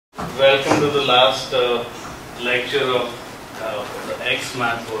Welcome to the last lecture of the X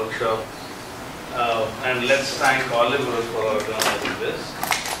Math workshop. And let's thank Oliver for organizing this.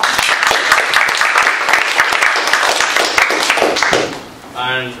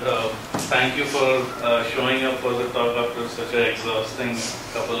 And thank you for showing up for the talk after such an exhausting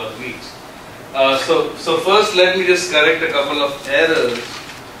couple of weeks. So first let me just correct a couple of errors.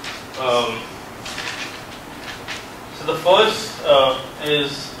 So the first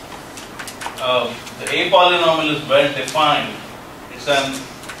is the A-Polynomial is well defined. It's an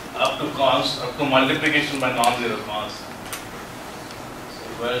up to multiplication by non-zero constant. So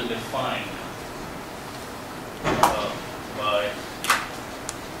well defined by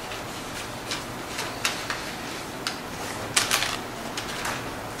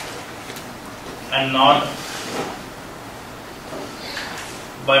and not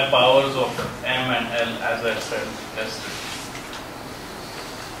by powers of m and l, as I said yesterday.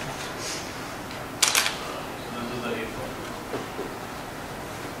 So this is the A-Polynomial.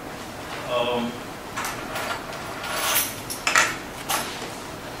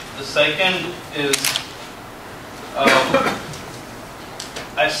 The second is,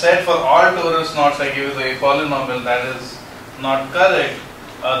 I said for all torus knots I give you the A-Polynomial. That is not correct.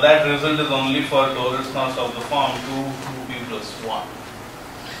 That result is only for torus knots of the form 2p plus 1.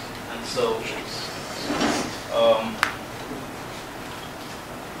 And so,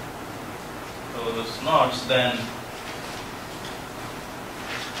 torus knots then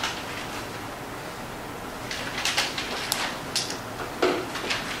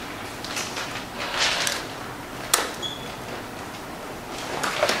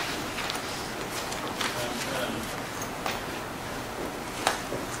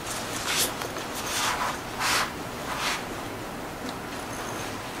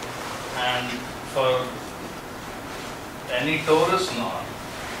for any torus knot,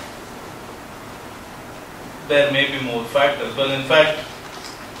 there may be more factors. Well, in fact,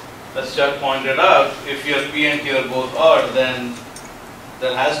 as Chuck pointed out, if your P and Q are both odd, then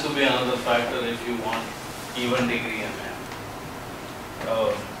there has to be another factor if you want even degree and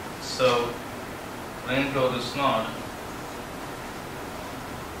m. So, ring torus knot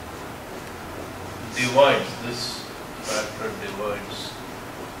divides, this factor divides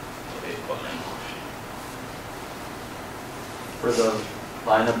the A-Polynomial. For the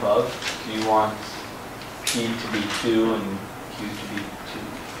line above, do you want P to be 2 and Q to be 2?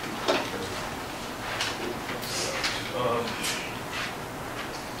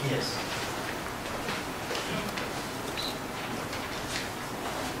 Yes.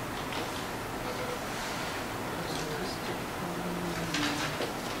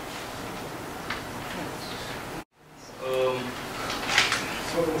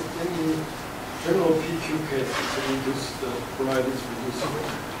 So in general PQ case, provide this reducible.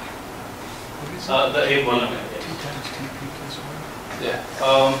 The A-Polynomial. Yeah.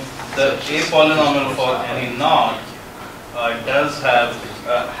 The A-Polynomial for any knot does have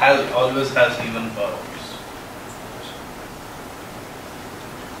always has even powers.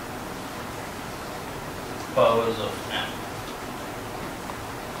 Powers of m.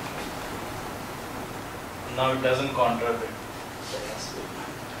 Now it doesn't contradict.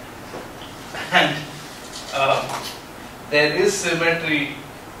 And there is symmetry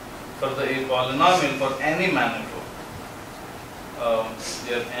for the A-Polynomial for any manifold.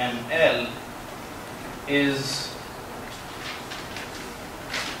 Your ML is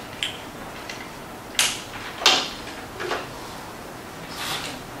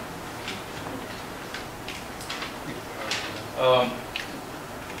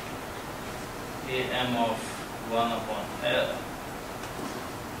AM of 1 upon L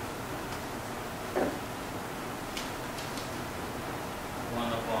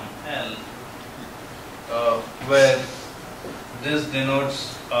where this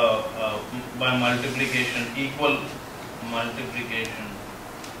denotes by multiplication, equal multiplication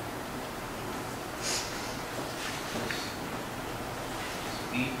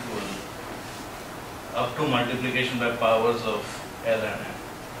equal up to multiplication by powers of L and M.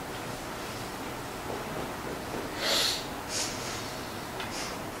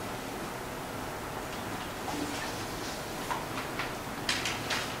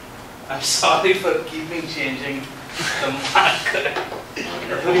 I'm sorry for keeping changing the marker.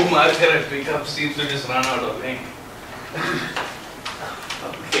 Every marker I pick up seems to just run out of ink.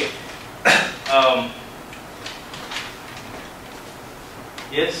 Okay.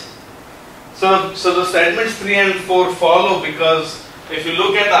 Yes? So the statements 3 and 4 follow because if you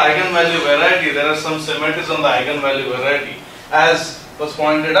look at the eigenvalue variety, there are some symmetries on the eigenvalue variety. As was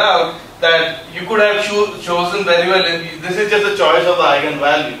pointed out, that you could have chosen very well, this is just a choice of the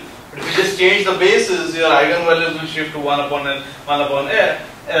eigenvalue. But if you just change the bases, your eigenvalues will shift to 1 upon n.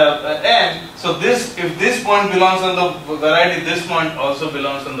 So this, if this point belongs on the variety, this point also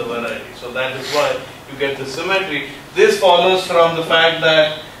belongs on the variety. So that is why you get the symmetry. This follows from the fact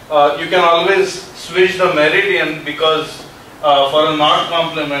that you can always switch the meridian, because for a knot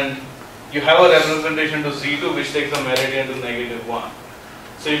complement, you have a representation to Z2 which takes the meridian to -1.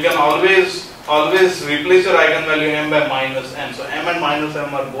 So you can always replace your eigenvalue m by minus m. So m and minus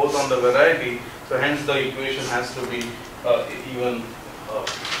m are both on the variety. So hence the equation has to be even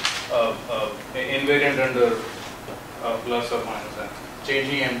invariant under plus or minus m,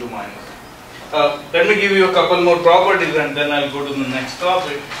 changing m to minus m. Let me give you a couple more properties and then I'll go to the next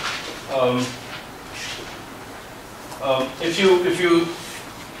topic. If you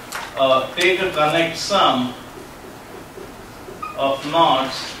take a connect sum of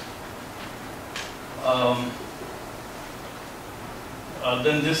knots,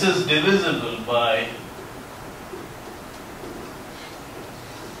 then this is divisible by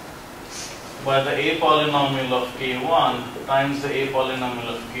the A polynomial of K1 times the A polynomial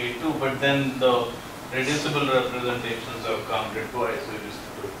of K2, but then the reducible representations are counted twice. So you just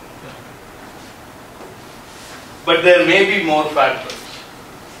do it. But there may be more factors.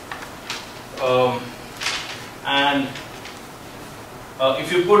 And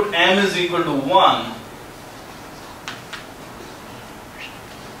if you put m is equal to 1,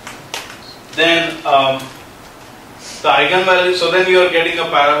 then the eigenvalue, so then you are getting a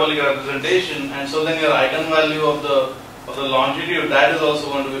parabolic representation, and so then your eigenvalue of the longitude, that is also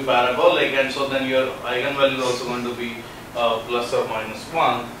going to be parabolic, and so then your eigenvalue is also going to be plus or minus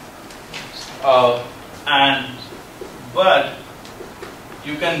 1. But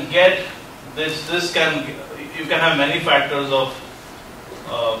you can get this. You can have many factors of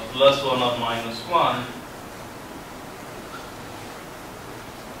plus 1 or minus 1.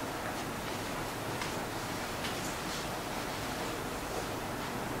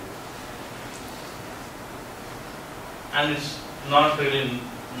 And it's not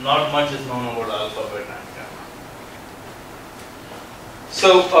much is known about alpha, beta, and gamma.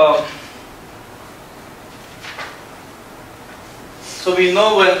 So we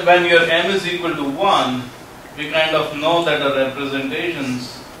know when your m is equal to 1, we kind of know that the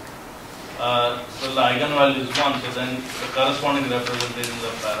representations, so the eigenvalue is 1, so then the corresponding representations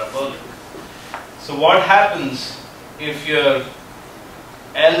are parabolic. So what happens if your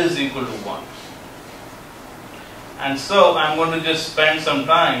L is equal to 1? And so I'm going to just spend some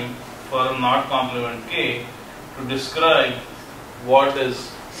time for a knot complement K to describe what is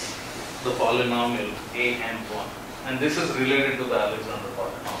the polynomial AM1. And this is related to the Alexander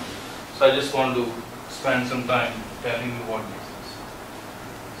polynomial. So I just want to spend some time telling you what this is.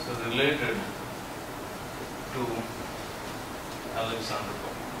 So related to Alexander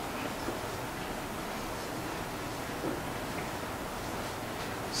polynomial.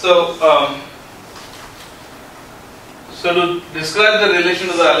 So to describe the relation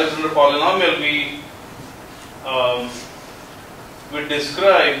to the Alexander polynomial, we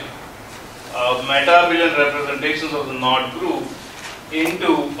describe meta-abelian representations of the knot group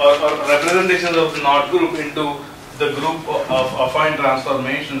into, or representations of the knot group into the group of affine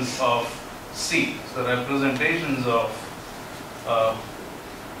transformations of C. So representations of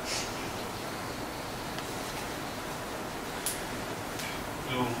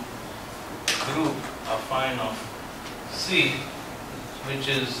group affine of C, which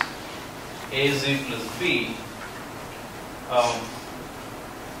is AZ plus B,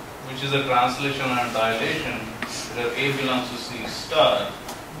 which is a translation and dilation where A belongs to C star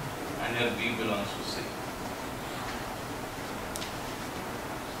and here B belongs to C.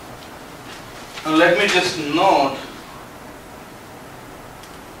 Now let me just note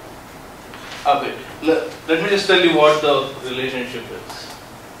a bit. Let me just tell you what the relationship is.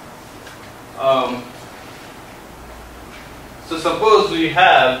 So suppose we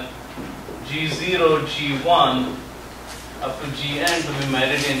have G0, G1 up to Gn to be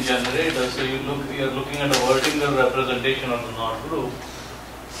meridian generators. So you're looking at a vertical representation of the knot group.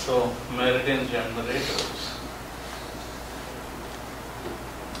 So meridian generators.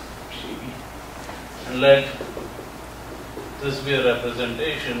 G. And let this be a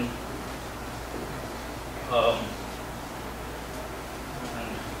representation. And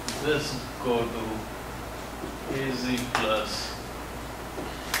this go to AZ plus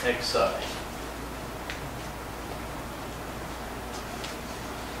XI.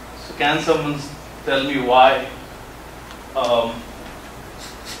 So can someone tell me why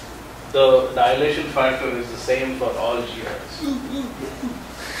the dilation factor is the same for all GRs?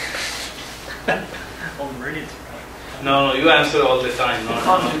 Oh, meridians. No, you answer all the time. No,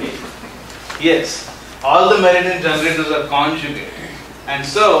 Conjugate. Yes, all the meridian generators are conjugate, and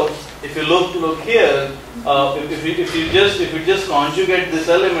so if you look here, if you just conjugate this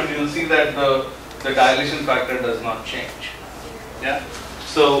element, you will see that the dilation factor does not change. Yeah,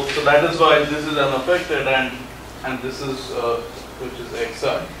 so that is why this is unaffected, and this is which is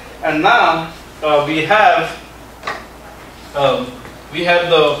xi. And now we have the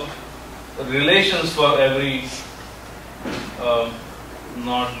relations for every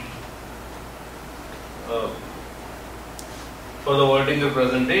for the vertical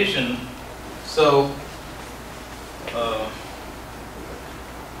presentation. So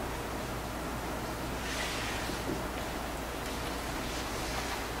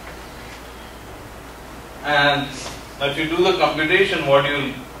and if you do the computation, what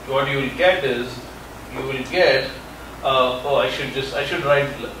you will get is you will get I should write,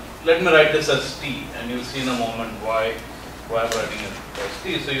 let me write this as t, and you'll see in a moment why I'm writing it as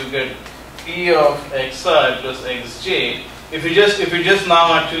t. So you get t of xi plus xj. If you just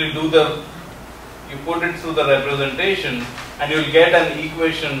now actually you put it through the representation, and you'll get an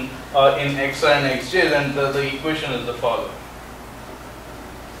equation in xi and xj, then the equation is the following.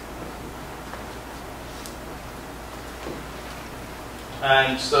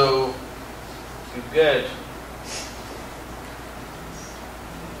 And so you get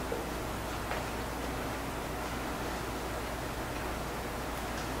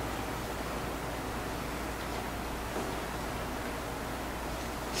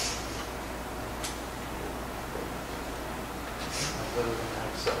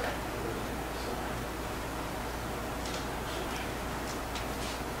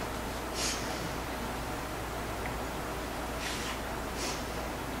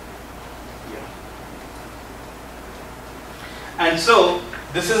and so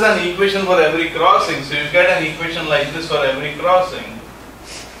this is an equation for every crossing. So you get an equation like this for every crossing.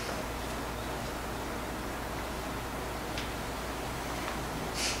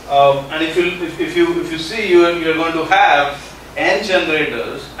 And if you see, you're going to have n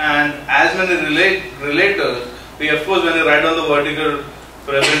generators and as many relators. We, of course, when you write on the vertical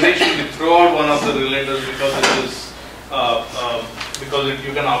presentation, we throw out one of the relators because it is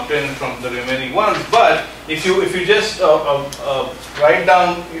you can obtain it from the remaining ones. But if you just write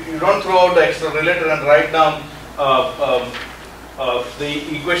down, you don't throw out the extra relator and write down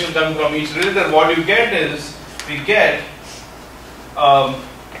the equation coming from each relator, what you get is we get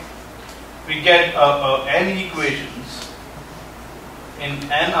n equations in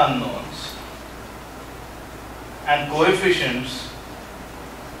n unknowns, and coefficients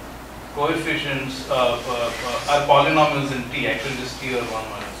are polynomials in t. Actually, just t or 1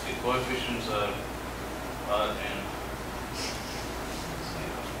 minus t. Coefficients are in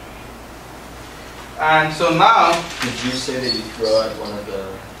 0. And so now, did you say that you throw out one of the?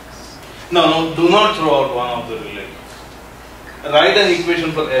 No, do not throw out one of the relators. Write an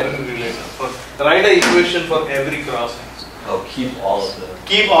equation for every relator. Write an equation for every crossing. Oh, keep all of them.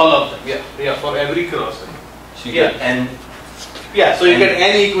 Keep all of them. Yeah, for every crossing. So you get n. Yeah, so you get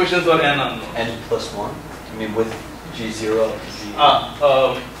n equations for n unknown. N plus 1? I mean with G0 and G.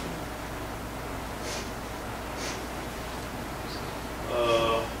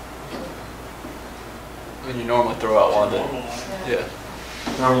 When you normally throw out one of the, yeah.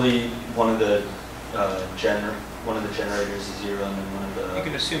 Normally one of the generators is 0 and then one of the You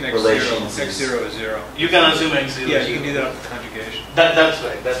can assume relations x0 is 0. You can assume x0. Yeah, you can do that with conjugation. That's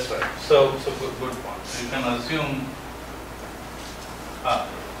right. So good point. You can assume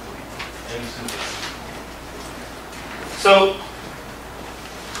So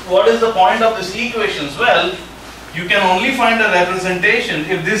what is the point of these equations? Well, you can only find a representation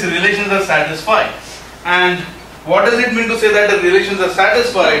if these relations are satisfied. And what does it mean to say that the relations are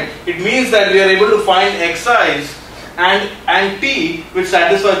satisfied? It means that we are able to find xi's and t which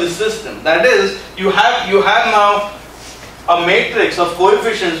satisfy this system. That is, you have now a matrix of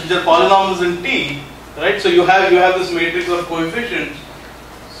coefficients which are polynomials in t, right? So you have this matrix of coefficients.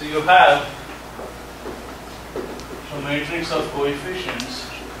 So you have a matrix of coefficients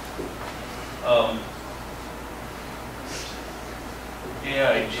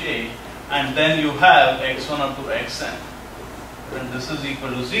aij, and then you have x1 up to xn, and this is equal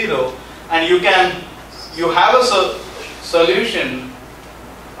to 0, and you have a solution,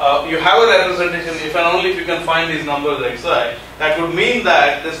 you have a representation if and only if you can find these numbers xi. That would mean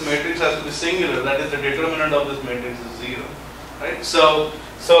that this matrix has to be singular, that is the determinant of this matrix is 0, right? So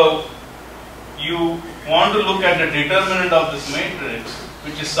you want to look at the determinant of this matrix,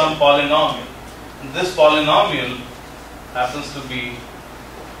 which is some polynomial, and this polynomial happens to be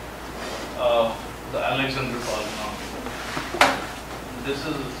the Alexander polynomial. this is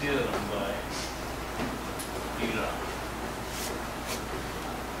a theorem by Ira.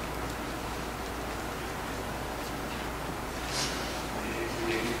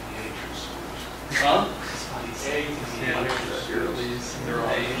 Huh?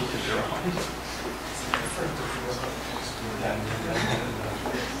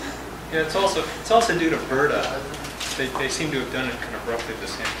 Yeah, it's also due to Berta. They seem to have done it kind of roughly at the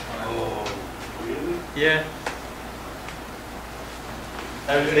same time. Oh, really? Yeah.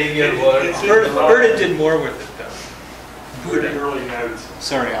 I'm reading your word. Berta did more with it though. Pretty early notes.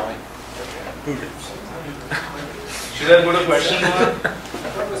 Sorry, Ali. Buddha. Should I put a question mark?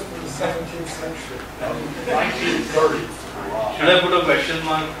 That was from the 17th century. 1930. Should I put a question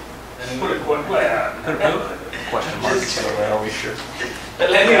mark? Put a Question mark, so are we sure?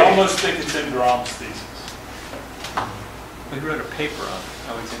 Well, I anyway. almost think it's in Grom's thesis. We wrote a paper on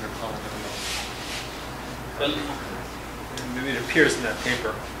Alexander Polynomial. Well, Maybe it appears in that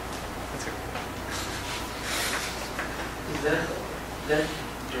paper. That's okay. Is that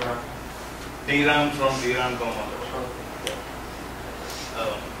DRAM? DRAM from DRAM comma.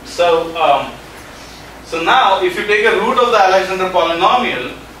 So now if you take a root of the Alexander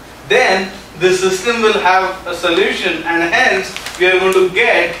polynomial, then the system will have a solution, and hence we are going to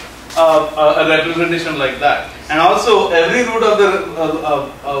get a representation like that. And also every root of the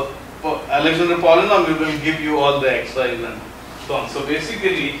Alexander polynomial will give you all the xi's and so on. So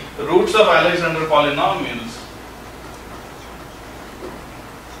basically the roots of Alexander polynomials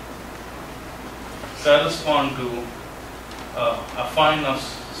correspond to affine of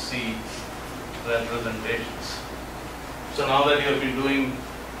C representations. So now that you have been doing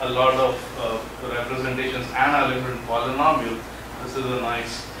a lot of representations and Alexander polynomial, this is a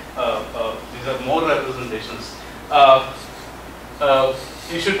nice, these are more representations.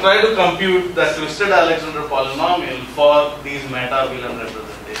 You should try to compute the twisted Alexander polynomial for these meta-abelian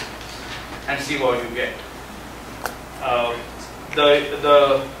representations and see what you get.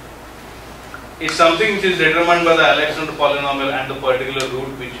 It's something which is determined by the Alexander polynomial and the particular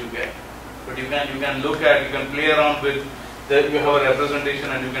root which you get. But you can look at, you can play around with you have a representation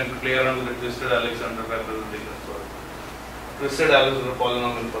and you can play around with the twisted Alexander representation for twisted Alexander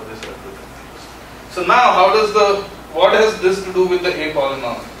polynomial for this representation. So now what has this to do with the A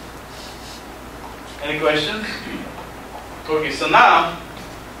polynomial? Any questions? Okay, so now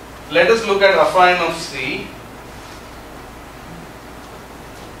let us look at affine of C.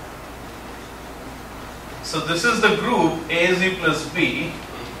 So this is the group AZ plus B,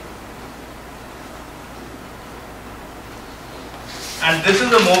 and this is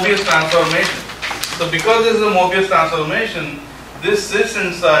the Mobius transformation. So because this is a Mobius transformation, this sits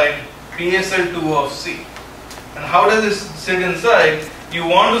inside PSL2 of C. And how does this sit inside? You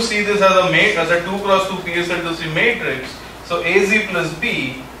want to see this as a 2 cross 2 PSL2C matrix. So AZ plus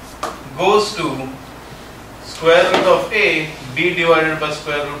B goes to square root of A, B divided by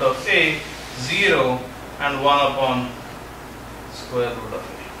square root of A, 0 and 1 upon square root of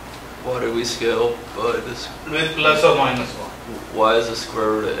A. Why do we scale by this? With plus or minus 1. Why is the square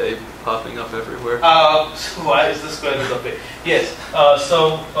root of A popping up everywhere? Why is the square root of A? Yes.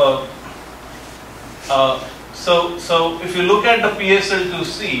 So if you look at the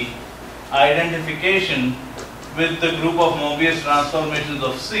PSL2C identification with the group of Mobius transformations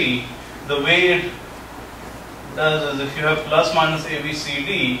of C, the way it does is if you have plus minus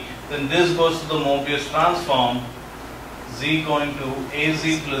ABCD, then this goes to the Mobius transform Z going to AZ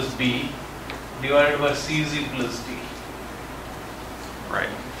plus B divided by CZ plus D. Right.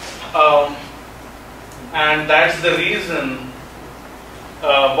 And that's the reason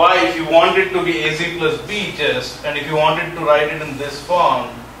why, if you want it to be AZ plus B just, and if you wanted to write it in this form,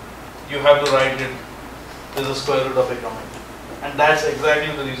 you have to write it as a square root of A coming. And that's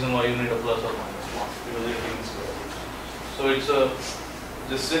exactly the reason why you need a plus or minus 1, because it means square root. So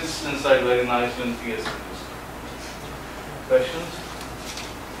this sits inside very nicely in PSL. Questions?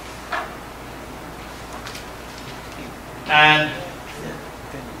 And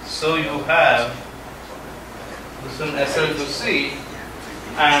so you have this in SL to C,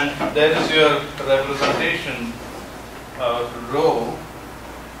 and there is your representation rho.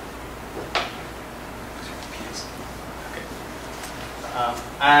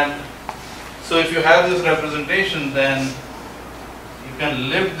 And so if you have this representation, then you can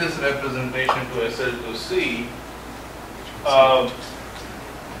lift this representation to SL to C.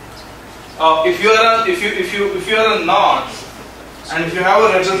 If you are a knot, and if you have a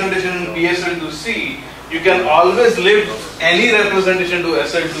representation in PSL to C, you can always lift any representation to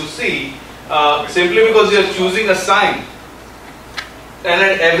SL to C simply because you are choosing a sign. And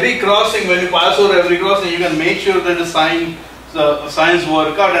at every crossing, when you pass over every crossing, you can make sure that the sign the signs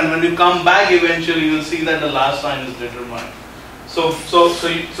work out, and when you come back eventually you will see that the last sign is determined. So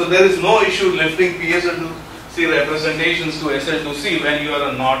there is no issue lifting PSL2C representations to SL2C when you are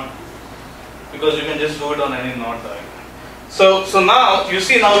a knot, because you can just do it on any knot diagram. So now you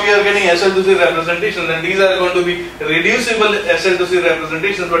see, now we are getting SL2C representations, and these are going to be reducible SL2C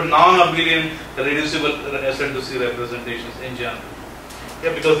representations, but non-abelian reducible SL2C representations in general.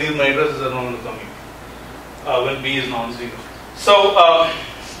 Yeah, because these matrices are not coming when B is non-zero. So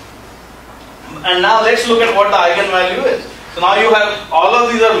and now let's look at what the eigenvalue is. So now you have all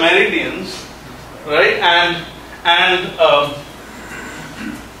of these are meridians, right? And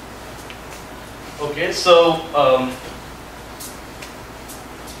okay, so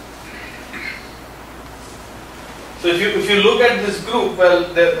so if you look at this group, well,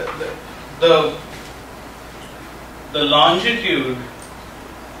 the longitude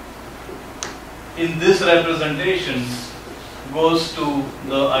in this representation goes to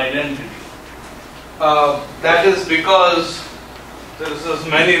the identity. That is because there's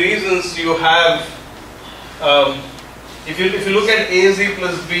many reasons. You have if you look at AZ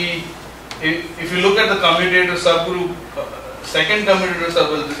plus B, if you look at the commutator subgroup, second commutator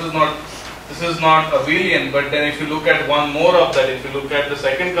subgroup, this is not abelian, but then if you look at one more of that, if you look at the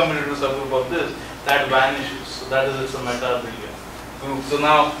second commutator subgroup of this, that vanishes. So that is it's a meta-abelian group. So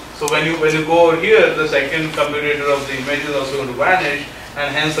now, when you go over here, the second commutator of the image is also going to vanish,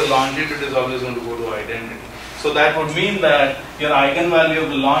 and hence the longitude is always going to go to identity. So that would mean that your eigenvalue of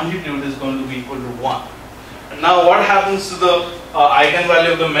the longitude is going to be equal to 1. And now what happens to the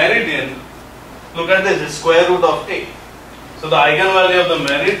eigenvalue of the meridian? Look at this, it's square root of A. So the eigenvalue of the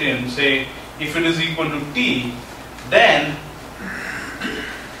meridian, say, if it is equal to t, then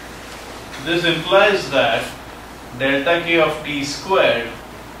this implies that delta k of t squared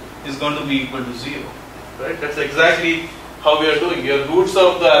is going to be equal to 0. Right? That's exactly how we are doing. Your roots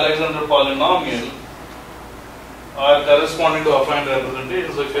of the Alexander polynomial are corresponding to affine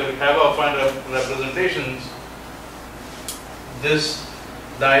representations. So if you have affine representations, this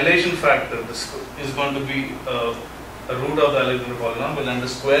dilation factor is going to be a root of the Alexander polynomial, and the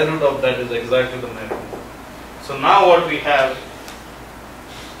square root of that is exactly the meridian. So now what we have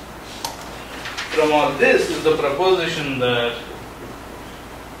from all this is the proposition that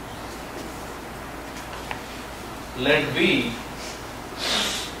let V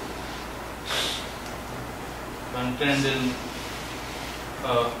contained in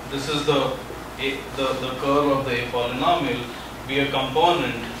this is the curve of the A-polynomial be a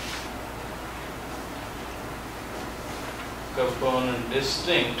component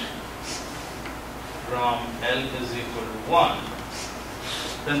distinct from L is equal to 1,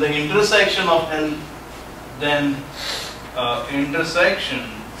 then the intersection of L, then intersection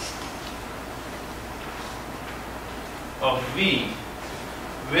of V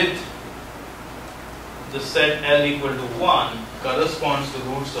with the set L equal to 1 corresponds to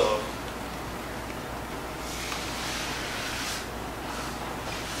roots of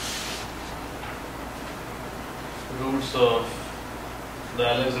the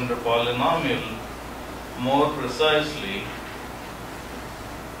Alexander polynomial. More precisely,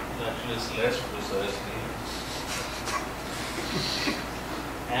 actually it's less precisely,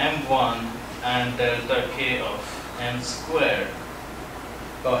 m1 and delta k of m squared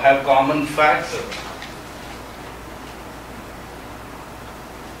have common factor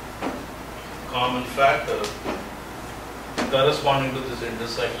corresponding to these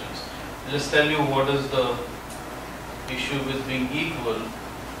intersections. I'll just tell you what is the issue with being equal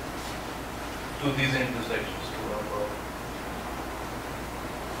to these intersections.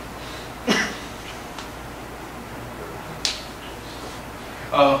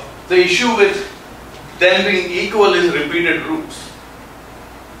 The issue with them being equal is repeated roots.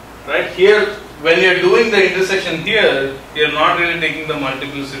 Right? Here, when you're doing the intersection here, you're not really taking the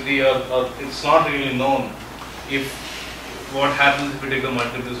multiplicity, or it's not really known what happens if you take the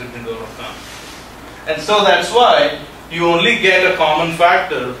multiplicity into account. And so that's why you only get a common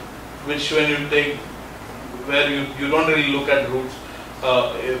factor, which when you take, where you don't really look at roots,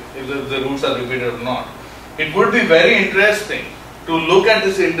 if the roots are repeated or not. It would be very interesting to look at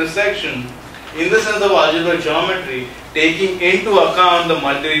this intersection in the sense of algebraic geometry, taking into account the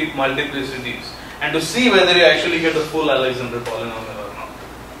multiplicities, and to see whether you actually get the full Alexander polynomial or not.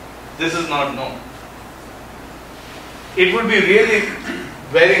 This is not known. It would be really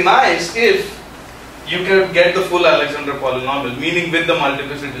very nice if you could get the full Alexander polynomial, meaning with the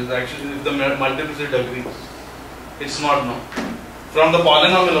multiplicities. Actually, if the multiplicity agrees, it's not known. From the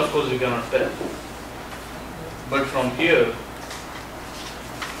polynomial, of course, you cannot tell, but from here,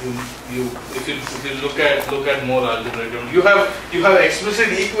 if you look at more algebraic, you have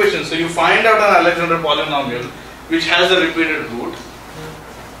explicit equations. So you find out an Alexander polynomial which has a repeated root.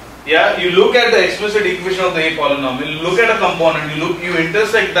 Yeah, you look at the explicit equation of the A polynomial, you look at a component, you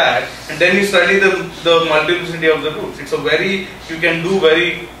intersect that, and then you study the multiplicity of the roots. It's you can do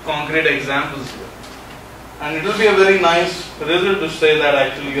very concrete examples here. And it will be a very nice result to say that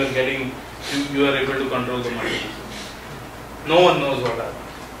actually you are able to control the multiplicity. No one knows what happened.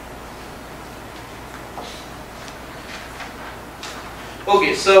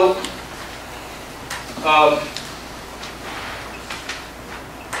 Okay, so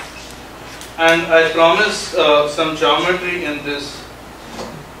and I promised some geometry in this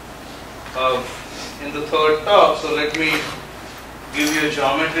in the third talk. So let me give you a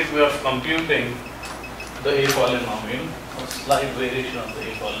geometric way of computing the A polynomial, a slight variation of the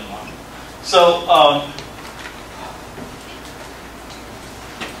A polynomial.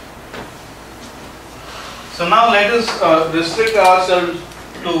 So now let us restrict ourselves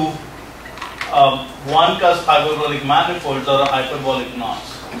to one-cusp hyperbolic manifolds or hyperbolic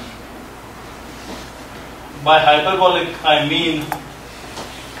knots. By hyperbolic, I mean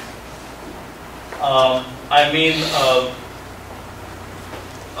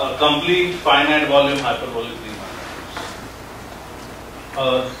a complete finite volume hyperbolic manifolds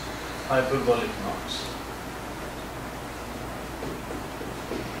or hyperbolic knots.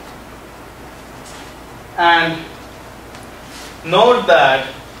 And note that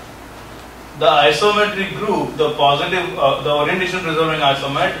the isometric group, the positive, the orientation preserving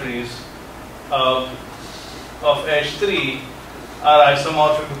isometries of H3 are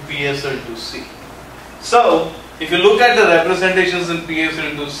isomorphic to PSL2C. So, if you look at the representations in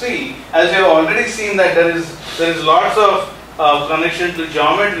PSL2C, as you have already seen that there is lots of connection to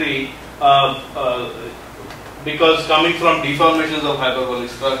geometry because coming from deformations of hyperbolic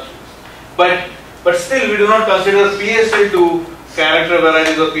structures. But still, we do not consider PSL2 character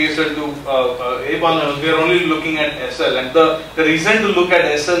varieties or PSL2 A polynomials. We are only looking at SL, and the reason to look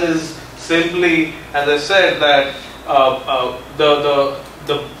at SL is simply, as I said, that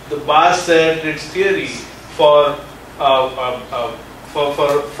the bar set its theory for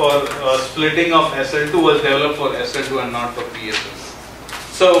splitting of SL2 was developed for SL2 and not for PSL.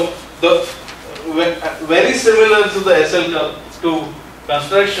 So very similar to the SL2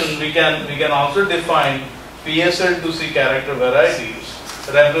 construction, we can also define PSL2C character varieties,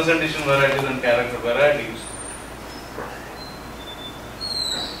 representation varieties and character varieties.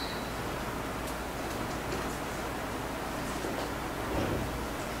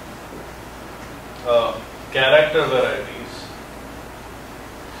 Character varieties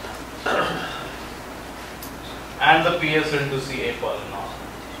and the PSL2C A polynomial.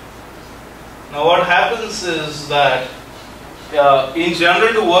 Now what happens is that in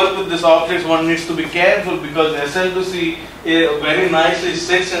general, to work with these objects, one needs to be careful because SL2C very nicely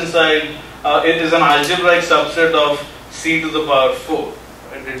sits inside, it is an algebraic subset of C to the power 4.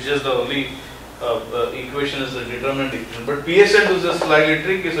 Right? It's just the only equation is the determinant equation. But PSL2 is slightly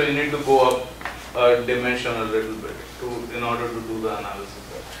tricky, so you need to go up a dimension a little bit in order to do the analysis.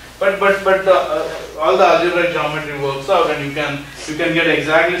 But all the algebraic geometry works out, and you can get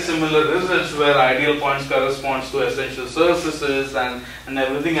exactly similar results where ideal points corresponds to essential surfaces and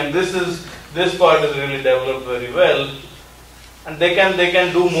everything. And this part is really developed very well, and they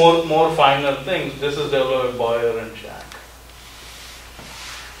can do more finer things. This is developed by Boyer and Jack.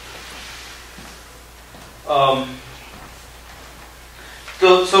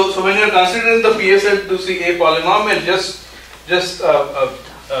 So when you are considering the PSL2C A polynomial, just a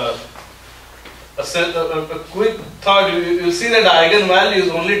quick thought, you see that the eigenvalue is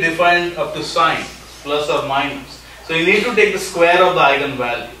only defined up to sign, plus or minus. So you need to take the square of the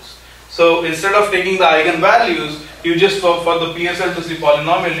eigenvalues. So instead of taking the eigenvalues, you just for the PSL2C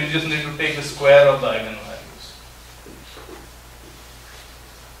polynomial, you just need to take the square of the eigenvalues.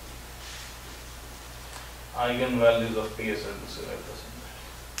 Eigenvalues of PSL2C representation.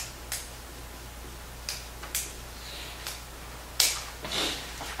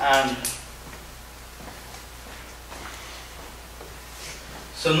 And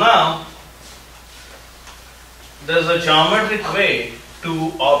so now there is a geometric way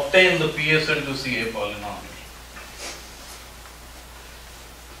to obtain the PSL2C A polynomial.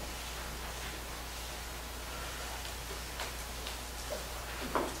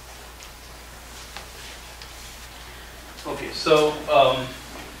 Okay, so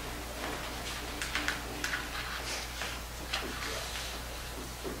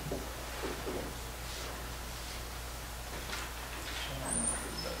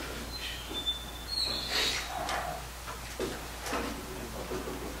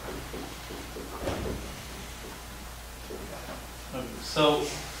So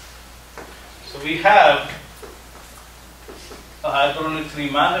we have a hyperbolic 3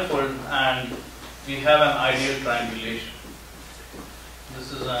 manifold and we have an ideal triangulation.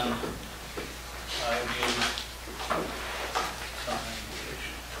 This is an ideal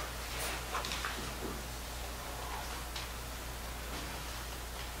triangulation.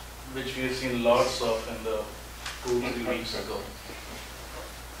 Which we have seen lots of in the 2-3 weeks ago.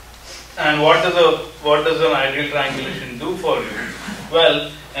 And what does an ideal triangulation do for you?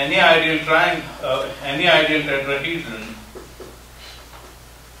 Well, any ideal tetrahedron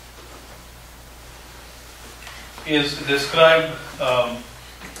is described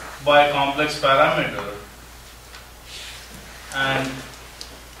by a complex parameter, and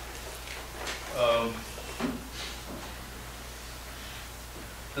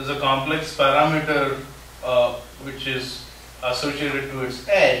there's a complex parameter which is associated to its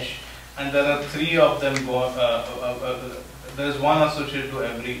edge, and there are 3 of them. There's one associated to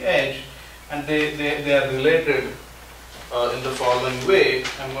every edge, and they are related in the following way.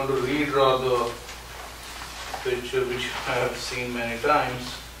 I'm going to redraw the picture which I have seen many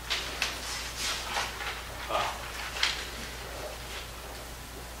times.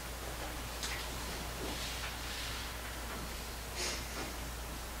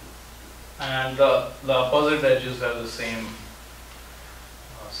 And the opposite edges have the same one.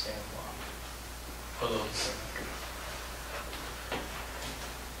 Although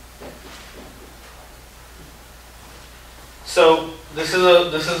so this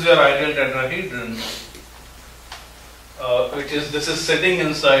is your ideal tetrahedron, this is sitting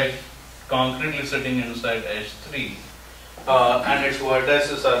inside, concretely sitting inside edge 3, and its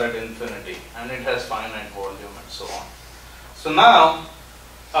vertices are at infinity, and it has finite volume and so on. So now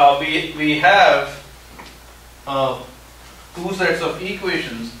we have 2 sets of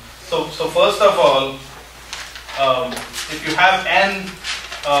equations. So first of all, if you have n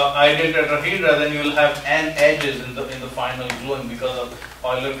ideal tetrahedra, then you will have n edges in the final gluing because of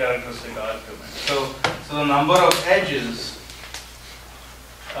Euler characteristic argument. So the number of edges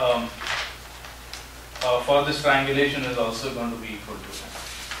for this triangulation is also going to be equal to n.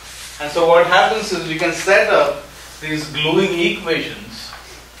 And so what happens is we can set up these gluing equations.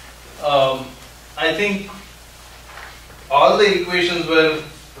 I think all the equations were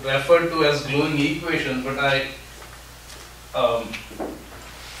referred to as gluing equations, but I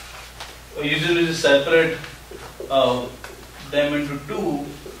usually just separate them into 2.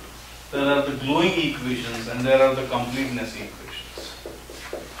 There are the gluing equations and there are the completeness equations.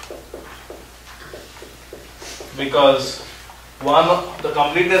 Because the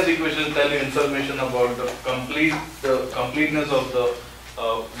completeness equations tell you information about the completeness of the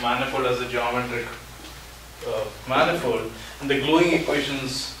manifold as a geometric manifold, and the gluing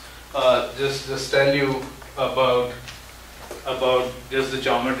equations just tell you about just the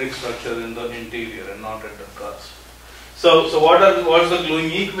geometric structure in the interior and not at the cusp. So what's the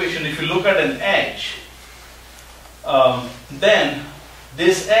gluing equation? If you look at an edge, then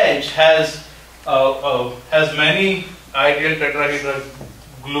this edge has many ideal tetrahedra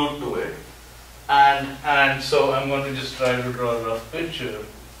glued to it, and so I'm going to just try to draw a rough picture.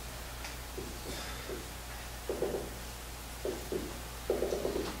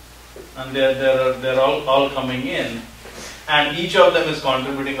 And they're all coming in, and each of them is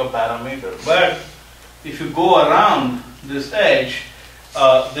contributing a parameter. But if you go around this edge,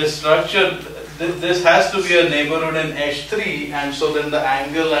 this structure, this has to be a neighborhood in edge 3, and so then the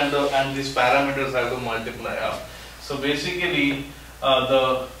angle and these parameters have to multiply out. So basically,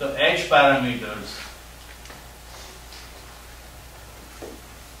 the edge parameters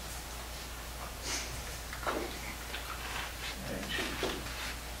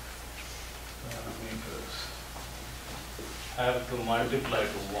have to multiply to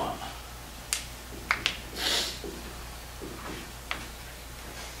 1.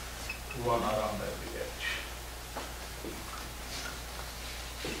 One around every edge.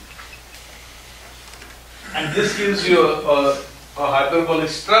 And this gives you a hyperbolic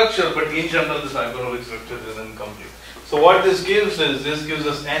structure, but in general this hyperbolic structure is incomplete. So what this gives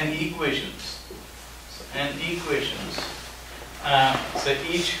us n equations. So n equations. So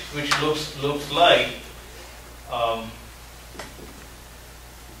each which looks like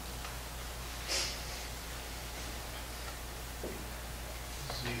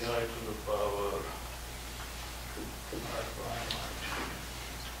zi to the power I prime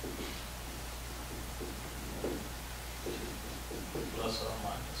plus or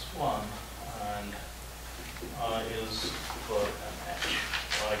minus 1, and I is for an h,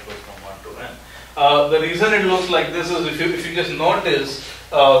 y goes from 1 to n. The reason it looks like this is if you just notice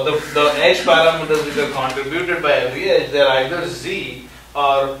the edge parameters which are contributed by every edge, they are either z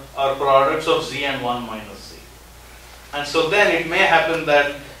are products of Z and 1 minus Z. And so then it may happen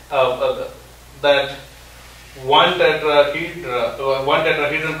that that one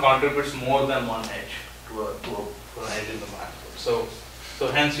tetrahedron contributes more than one edge to an edge in the manifold. So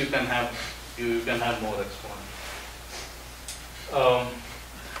hence you can have more exponents.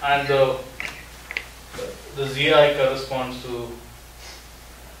 And the Zi corresponds to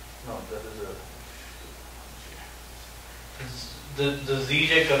the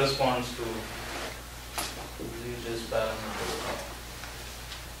Zj corresponds to Zj's parameter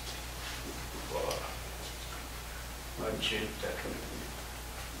for a J tetrahedron.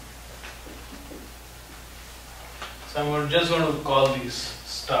 So I'm just going to call these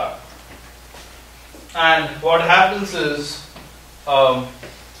star. And what happens is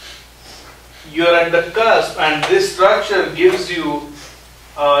you're at the cusp, and this structure gives you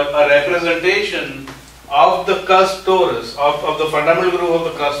a representation of the cusp torus, of the fundamental group of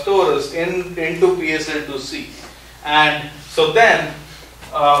the cusp torus into PSL2C. And so then,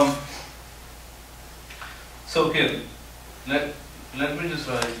 so here, let me just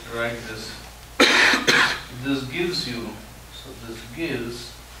write this. This gives you, so this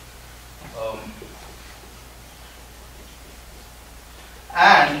gives,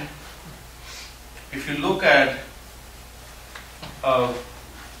 and if you look at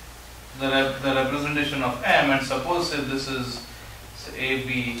the representation of M, and suppose say this is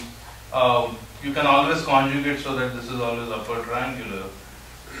AB, you can always conjugate so that this is always upper triangular,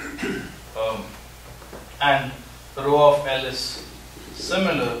 and the rho of L is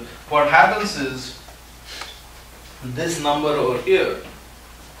similar. What happens is this number over here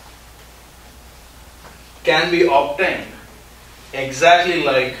can be obtained exactly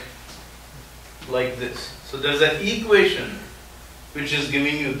like this. So there's an equation which is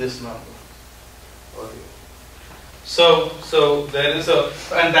giving you this number. So there is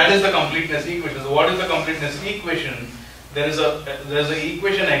and that is the completeness equation. So what is the completeness equation? There's an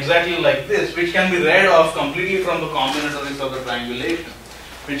equation exactly like this, which can be read off completely from the combinatories of the triangulation,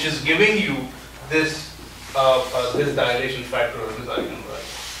 which is giving you this this dilation factor of this eigenvalue.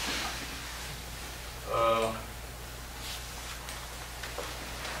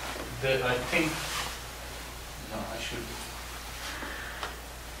 I think no, I should.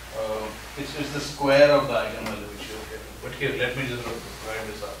 It's the square of the eigenvalue which you're getting. But here, let me just write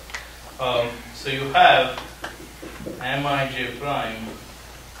this up. So you have Mij prime.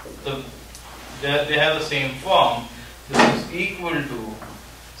 So they have the same form. This is equal to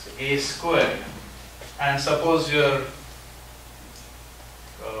a square. And suppose you're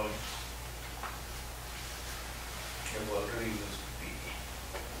you've already used B.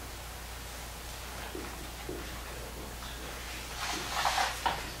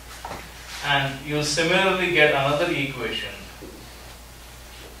 And you'll similarly get another equation.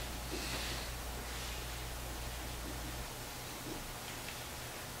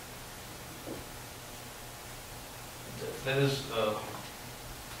 There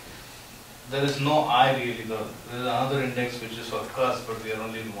is no I really. There is another index which is for cusp, but we are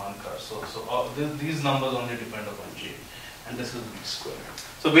only in one cusp. So these numbers only depend upon J, and this is B squared.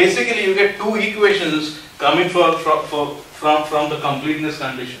 So basically, you get two equations coming from the completeness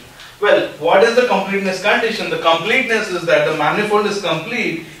condition. Well, what is the completeness condition? The completeness is that the manifold is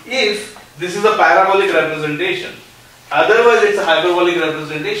complete if this is a parabolic representation. Otherwise, it's a hyperbolic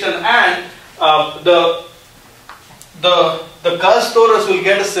representation, and the cusp torus will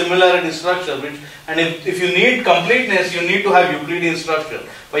get a similarity structure, and if you need completeness, you need to have Euclidean structure.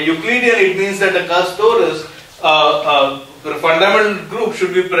 By Euclidean, it means that the cusp torus, the fundamental group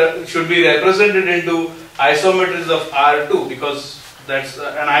should be represented into isometries of R2, because that's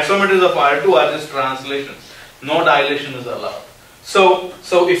and isometries of R2 are just translations. No dilation is allowed. So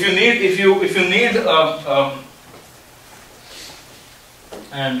if you need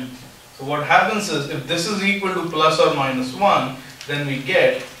and so what happens is, if this is equal to plus or minus 1, then we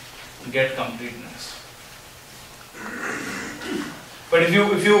get completeness. But if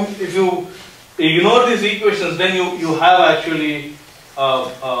you ignore these equations, then you have actually a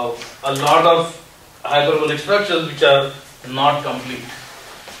lot of hyperbolic structures which are not complete.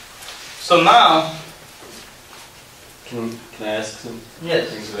 So now, can I ask some yes,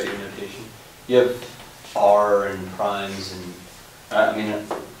 things about your notation? You have R and primes, and I mean,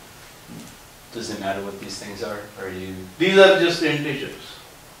 does it matter what these things are? Or you? These are just integers.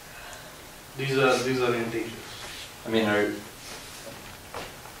 These are integers. I mean, are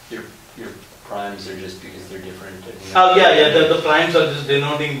your primes are just because they're different? The primes are just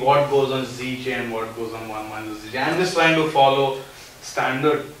denoting what goes on Zj and what goes on 1 minus Zj. I'm just trying to follow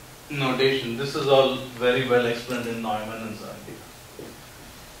standard notation. This is all very well explained in Neumann and Zandi.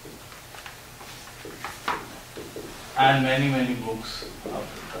 and many books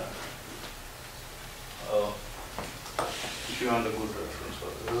after that. If you want a good reference for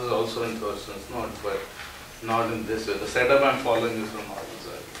this. This is also in Thurston's notes, but not in this way. The setup I'm following is from Arthur's.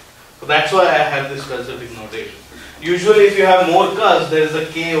 So that's why I have this specific notation. Usually if you have more cars, there is a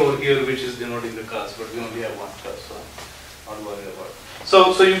K over here which is denoting the cars, but we only have one car, so I'm not worried about it.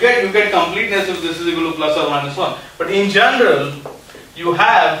 So you get completeness if this is equal to plus or minus 1. But in general, you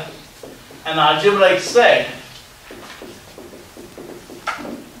have an algebraic set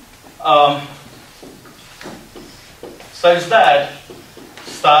such that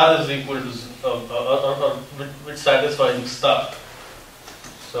star is equal to which satisfies star.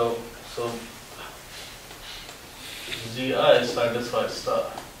 So Zi satisfies star.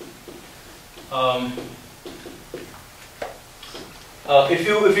 If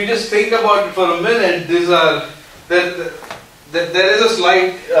you just think about it for a minute, there is a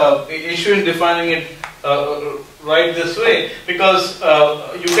slight issue in defining it right this way, because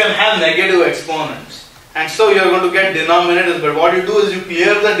you can have negative exponents, and so you are going to get denominators. But what you do is you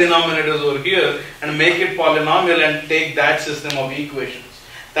clear the denominators over here and make it polynomial and take that system of equations.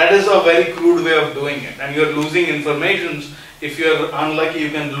 That is a very crude way of doing it, and you are losing informations. If you are unlucky,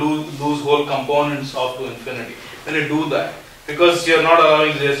 you can lose whole components up to infinity when you do that, because you are not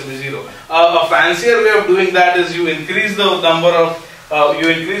allowing this to be 0. A fancier way of doing that is you increase the number of, you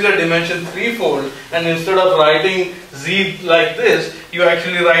increase the dimension threefold, and instead of writing z like this, you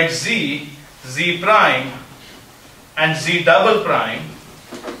actually write z, z prime, and z double prime,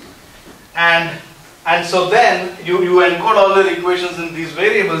 and so then you encode all the equations in these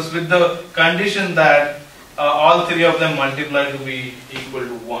variables with the condition that all three of them multiply to be equal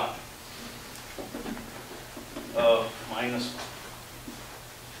to 1. Minus 1.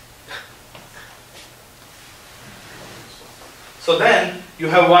 So then you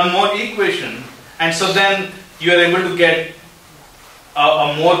have one more equation, and so then you are able to get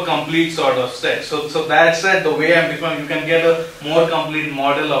a more complete sort of set. So that set, the way I'm defining, you can get a more complete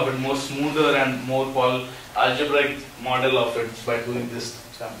model of it, more smoother and more algebraic model of it by doing this.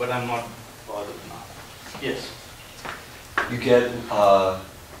 But I'm not bothered now. Yes. You get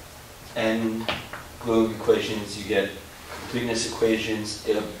n globe equations. You get completeness equations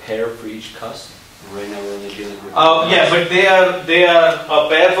in a pair for each cusp. Right now we're only dealing with. Yeah, but they are a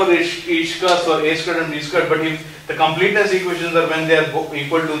pair for each cusp for a squared and b squared. But if the completeness equations are when they are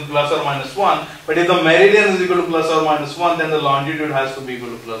equal to plus or minus 1, but if the meridian is equal to plus or minus 1, then the longitude has to be equal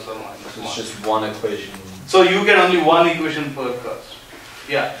to plus or minus 1. It's just one equation. So you get only one equation per cusp.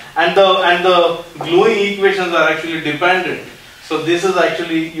 Yeah, and the gluing equations are actually dependent. So this is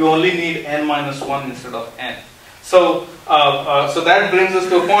actually, you only need n minus 1 instead of n. So so that brings us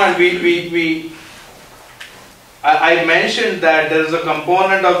to a point. I mentioned that there is a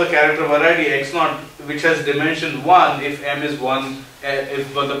component of the character variety x0 which has dimension 1 if m is 1,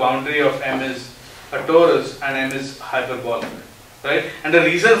 if the boundary of m is a torus and m is hyperbolic, right? And the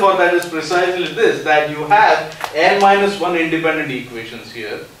reason for that is precisely this, that you have n minus 1 independent equations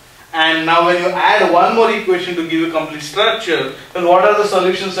here, and now when you add one more equation to give you complete structure, then what are the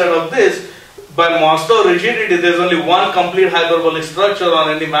solution set of this? By Mostow rigidity, there is only one complete hyperbolic structure on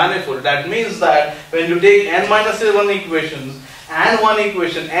any manifold. That means that when you take n minus 1 equations and one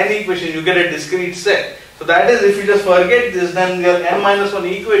equation, n equation, you get a discrete set. So that is, if you just forget this, then your n minus 1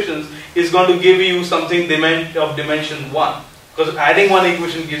 equations is going to give you something of dimension 1. Because adding one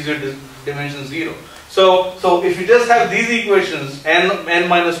equation gives you dimension 0. So if you just have these equations, n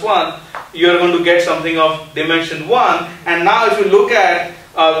minus 1, you are going to get something of dimension 1. And now if you look at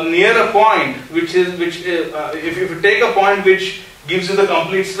near a point, if you take a point which gives you the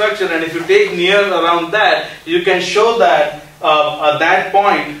complete structure, and if you take near around that, you can show that that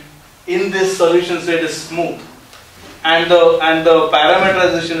point in this solution set is smooth, and the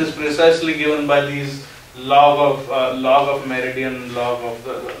parameterization is precisely given by these log of meridian, log of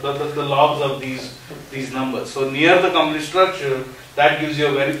the logs of these numbers. So near the complete structure, that gives you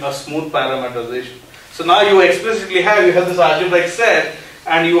a smooth parameterization. So now you explicitly have this algebraic set,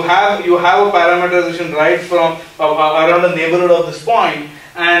 and you have a parameterization right from around the neighborhood of this point,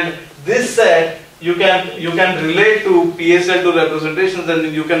 and this set you can relate to PSL2 representations,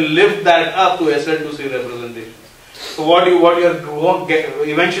 and you can lift that up to SL2C representations. So what you are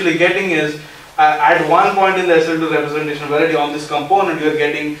eventually getting is at one point in the SL2 representation variety on this component, you are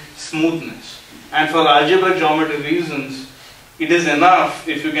getting smoothness, and for algebraic geometry reasons, it is enough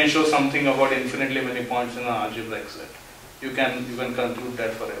if you can show something about infinitely many points in an algebraic set. You can conclude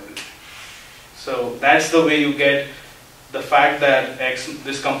that for everything. So that's the way you get the fact that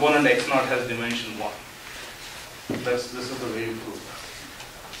this component x0 has dimension 1. This is the way you prove that.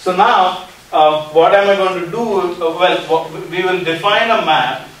 So now what am I going to do? We will define a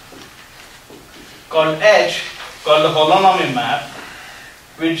map called H, called the holonomial map,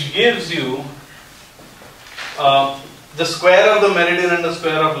 which gives you the square of the meridian and the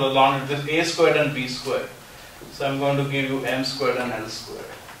square of the longitude, A squared and B squared. So I'm going to give you M squared and L squared.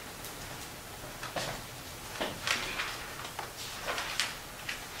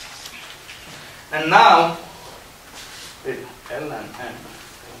 And now, wait, L and M.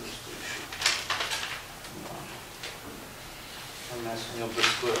 I'm messing up the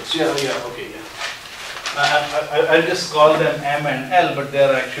squares. Yeah, okay, yeah. I'll just call them M and L, but they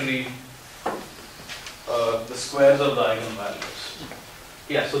are actually the squares of the eigenvalues.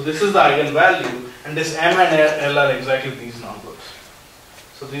 Yeah, so this is the eigenvalue, and this M and L are exactly these numbers.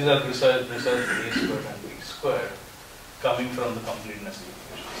 So these are precise A squared and B squared coming from the completeness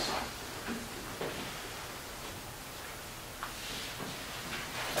equations.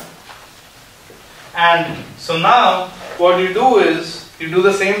 And so now what you do is you do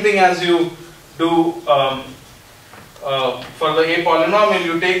the same thing as you do for the A polynomial.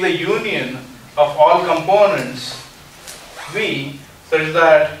 You take the union of all components V such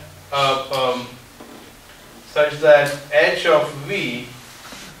that H of V,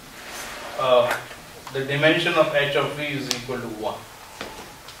 the dimension of H of V is equal to 1.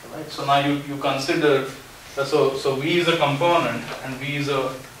 Right? So now you consider, so V is a component and V is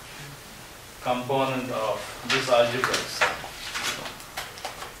a component of this algebraic set.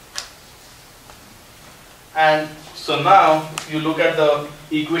 And so now you look at the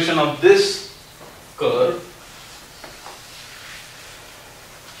equation of this curve.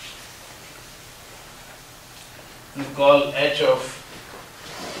 You call H of,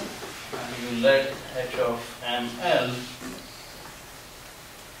 and you let H of ML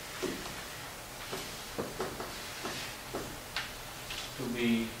to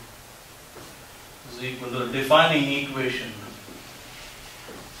be is equal to the defining equation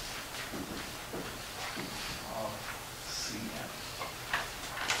of Cm.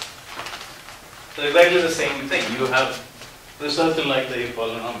 So exactly the same thing. You have this is something like the A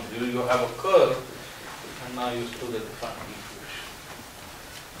polynomial. You have a curve, and now you do the defining equation.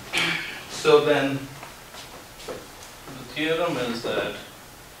 So then, the theorem is that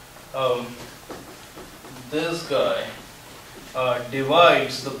this guy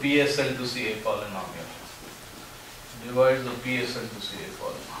divides the PSL to C A polynomial. Divides the PSL to C A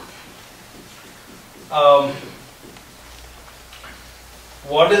polynomial.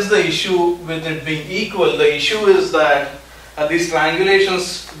 What is the issue with it being equal? The issue is that these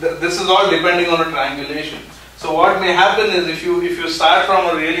triangulations, this is all depending on a triangulation. So what may happen is if you start from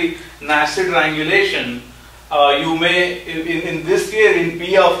a really nasty triangulation, you may, in this case, in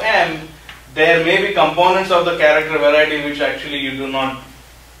P of M, there may be components of the character variety which actually you do not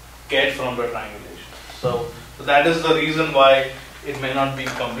get from the triangulation. So that is the reason why it may not be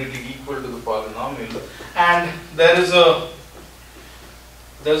completely equal to the polynomial. And there is a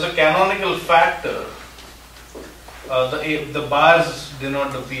canonical factor. The bars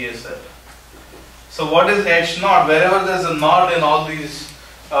denote the PSL. So what is H naught? Wherever there is a naught in all these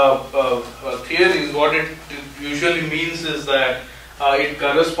theories, what it usually means is that it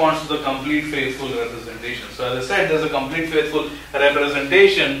corresponds to the complete faithful representation. So as I said, there is a complete faithful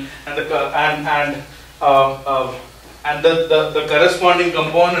representation, and the corresponding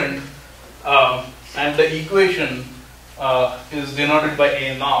component and the equation is denoted by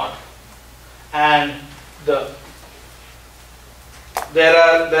A naught, and there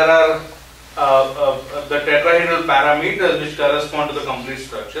are the tetrahedral parameters which correspond to the complete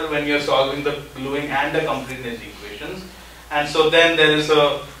structure when you are solving the gluing and the completeness equations. And so then there is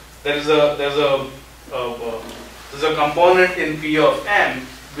a component in P of M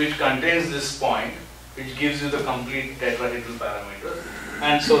which contains this point, which gives you the complete tetrahedral parameter,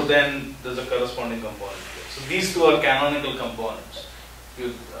 and so then there's a corresponding component here. So these two are canonical components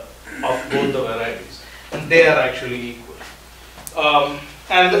of both the varieties, and they are actually equal.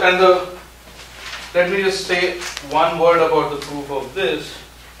 Let me just say one word about the proof of this.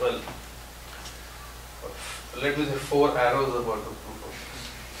 Well, let me say 4 arrows about the proof of this.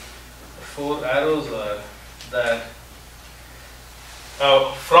 The 4 arrows are that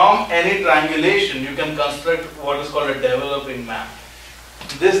from any triangulation you can construct what is called a developing map.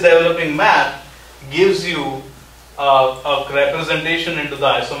 This developing map gives you a representation into the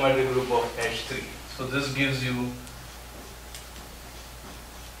isometric group of H3. So this gives you.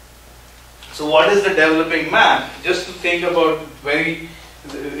 So what is the developing map? Just to think about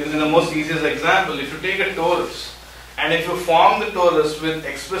in the most easiest example, if you take a torus and if you form the torus with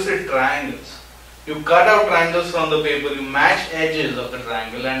explicit triangles, you cut out triangles from the paper, you match edges of the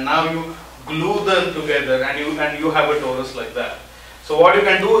triangle, and now you glue them together, and you have a torus like that. So what you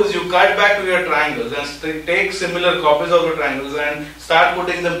can do is you cut back to your triangles and take similar copies of the triangles and start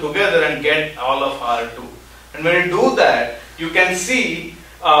putting them together and get all of R2. And when you do that, you can see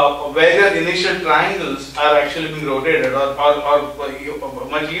where your initial triangles are actually being rotated, or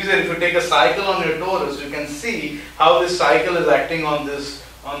much easier, if you take a cycle on your torus, you can see how this cycle is acting on this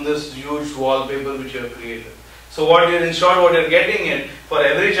huge wallpaper which you have created. So in short, what you're getting is, for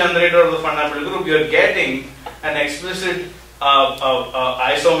every generator of the fundamental group, you're getting an explicit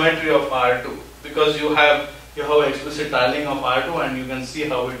isometry of R2, because you have explicit tiling of R2, and you can see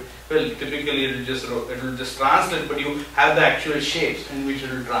how it will typically it will just translate, but you have the actual shapes in which it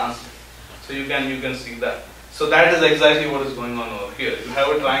will translate. So you can see that. So that is exactly what is going on over here. You have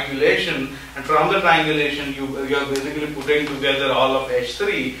a triangulation, and from the triangulation you are basically putting together all of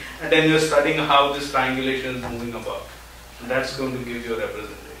H3, and then you are studying how this triangulation is moving about. And that's going to give you a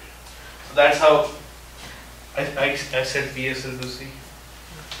representation. So that's how I said PSL to C.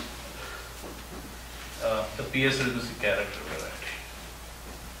 The PSL to C character variety.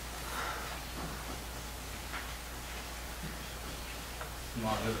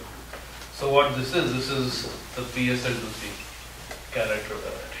 So what this is the PSL to C character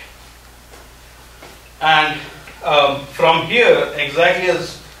variety. And from here, exactly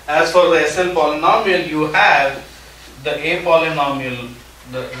as for the SL polynomial, you have the A polynomial,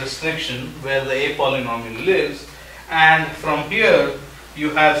 the restriction where the A polynomial lives, and from here you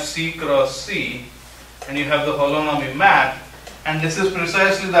have C cross C, and you have the holonomy map, and this is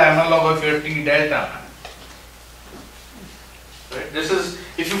precisely the analog of your T delta map. Right? This is,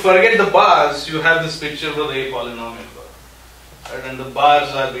 if you forget the bars, you have this picture for the A polynomial curve, right? And the bars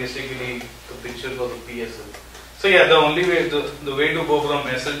are basically the picture for the PSL. So yeah, the only way, the way to go from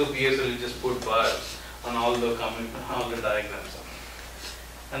SL to PSL is just put bars on all the diagrams.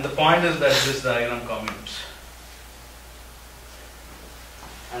 And the point is that this diagram commutes.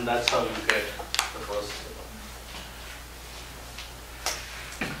 And that's how you get the first step.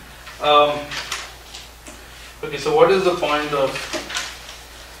 Okay, so what is the point of...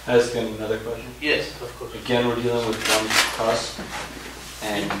 Asking another question? Yes, of course. Again, we're dealing with one cusp,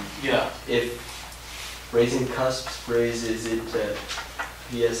 and yeah, if raising cusps raises it to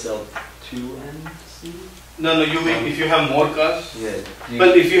PSL2NC? No, you mean if you have more cusps? Yeah.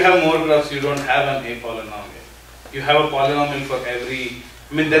 Well, if you have more cusps, you don't have an A polynomial. You have a polynomial for every...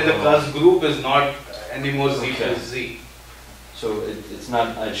 I mean, then the cusp group is not anymore Z plus Z. So it's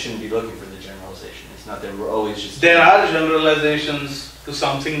not, I shouldn't be looking for the generalization. It's not that we're always just... There are generalizations to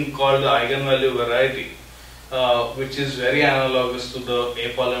something called the eigenvalue variety, which is very analogous to the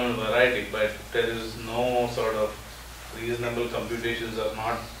A polynomial variety, but there is no sort of reasonable computations or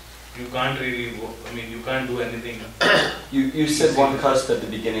not. You can't really, you can't do anything. You said one cusp at the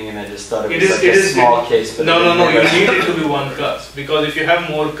beginning, and I just thought it was It like a small case. But no, you need it to be one cusp, because if you have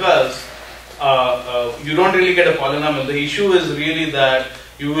more cusps, you don't really get a polynomial. The issue is really that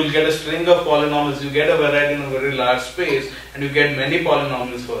you will get a string of polynomials, you get a variety in a very large space, and you get many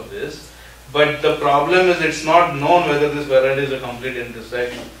polynomials for this. But the problem is it's not known whether this variety is a complete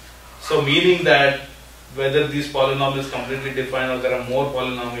intersection. So meaning that whether these polynomials completely define or there are more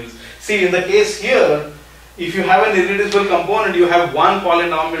polynomials. See, in the case here, if you have an irreducible component, you have one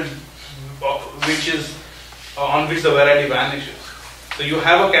polynomial which is on which the variety vanishes. So you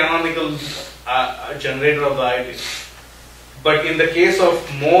have a canonical generator of the IT. But in the case of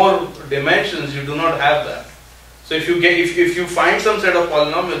more dimensions, you do not have that. So if you find some set of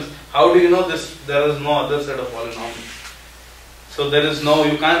polynomials, how do you know this? There is no other set of polynomials. So there is no,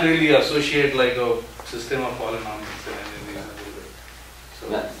 you can't really associate like a system of polynomials in any reasonable way. So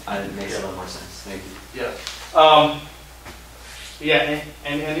that makes a lot more sense. Thank you. Yeah.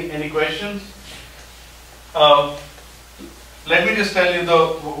 Any questions? Let me just tell you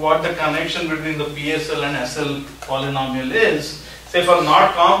what the connection between the PSL and SL polynomial is. Say for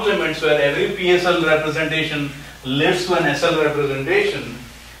knot complements, where every PSL representation lives to an SL representation.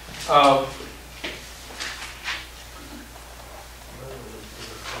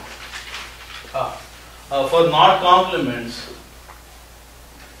 For knot complements,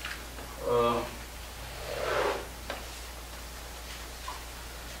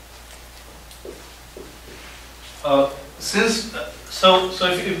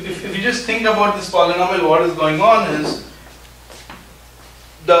 if you just think about this polynomial, what is going on is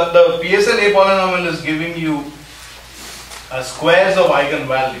the PSL A polynomial is giving you squares of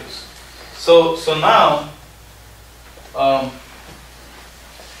eigenvalues. So now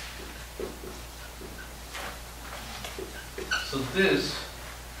so this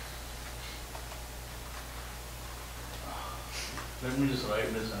Let me just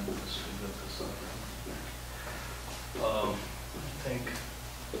write this and just figure this out. I think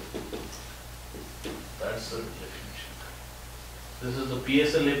that's the relationship. This is the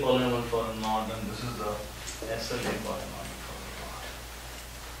PSLA polynomial for a knot, and this is the SLA polynomial for a knot.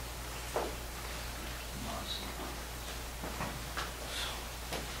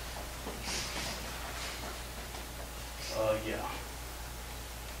 Yeah.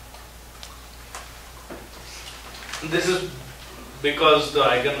 This is because the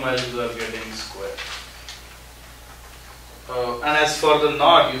eigenvalues are getting squared. And as for the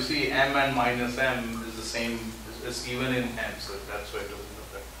knot, you see m and minus m is the same, is even in m, so that's why it doesn't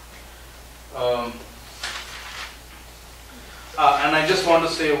affect. And I just want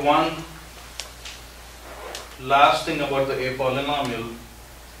to say one last thing about the A polynomial,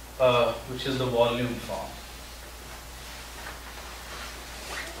 which is the volume form.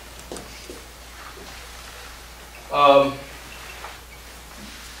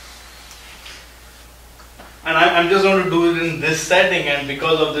 And I'm just going to do it in this setting, and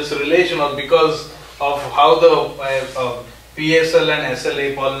because of this relation, or because of how the PSL and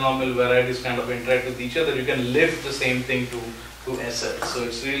SLA polynomial varieties kind of interact with each other, you can lift the same thing to SL. So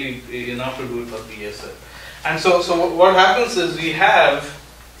it's really enough to do it for PSL. And so what happens is we have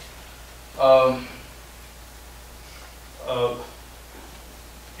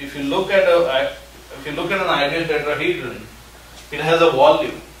if you look at an ideal tetrahedron, it has a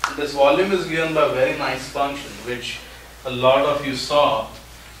volume. This volume is given by a very nice function, which a lot of you saw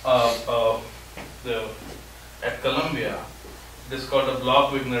at Columbia. This is called a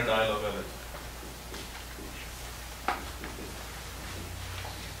Bloch-Wigner dilogarithm.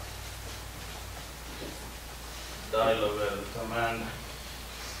 And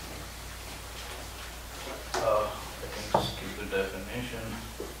I can just give the definition.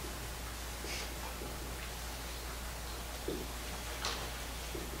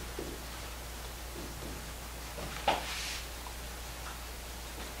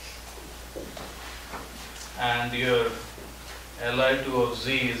 And your Li2 of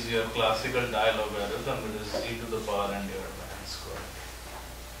z is your classical dilogarithm, which is z to the power n divided by n squared.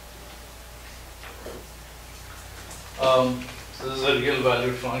 This is a real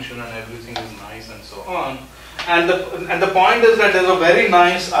valued function, and everything is nice and so on. And the point is that there's a very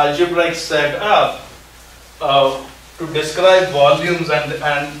nice algebraic setup to describe volumes,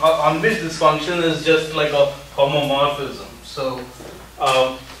 and on which this function is just like a homomorphism. So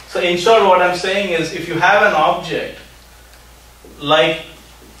in short, what I'm saying is, if you have an object like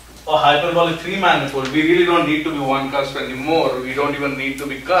a hyperbolic 3-manifold, we really don't need to be one cusp anymore. We don't even need to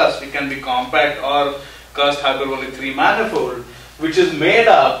be cusp. It can be compact or cusp hyperbolic 3-manifold, which is made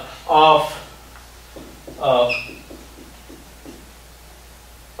up of a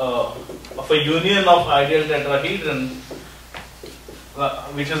union of ideal tetrahedron,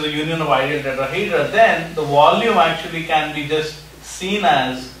 which is a union of ideal tetrahedra. Then the volume actually can be just seen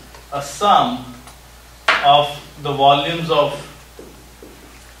as a sum of the volumes of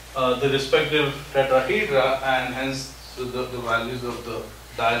the respective tetrahedra, and hence the values of the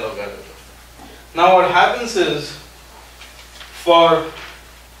dilogarithm. Now what happens is, for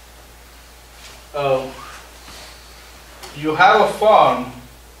you have a form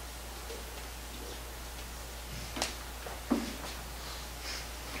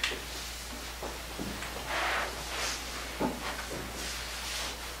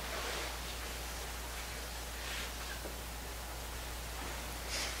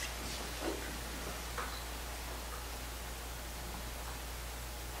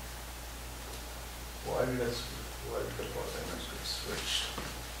why did the coordinates get switched?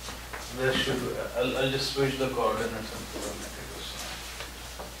 There should be, I'll just switch the coordinates and put a negative sign.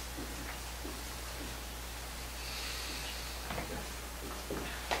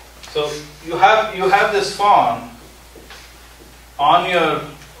 So you have this form on your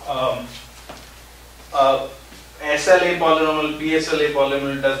SLA polynomial, PSLA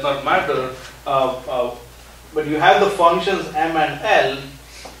polynomial, it does not matter, but you have the functions m and l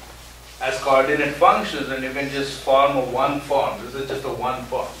as coordinate functions, and you can just form a one form. This is just a one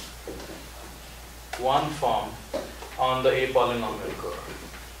form on the A polynomial curve.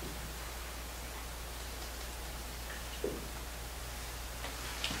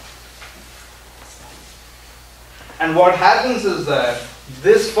 And what happens is that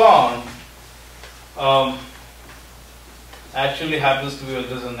this form actually happens to be,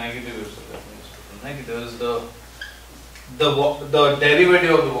 there's a negative, so let me just put a negative, is the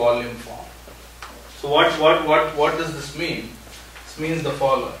derivative of the volume form. So what does this mean? This means the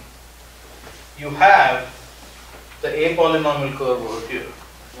following. You have the A polynomial curve over here.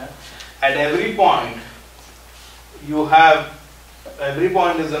 Yeah? At every point, you have every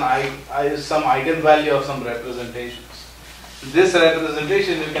point is some eigenvalue of some representations. This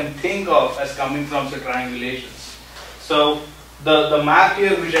representation you can think of as coming from the triangulations. So the map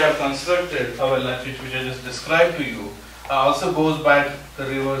here which I have constructed, which I just described to you, also goes back the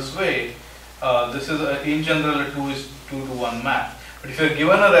reverse way. This is in general a 2 to 1 map. But if you are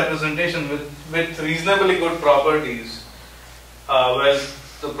given a representation with reasonably good properties, well,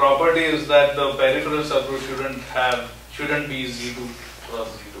 the property is that the peripheral subgroup shouldn't be Z2 cross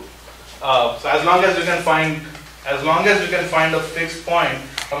Z2. So as long as you can find a fixed point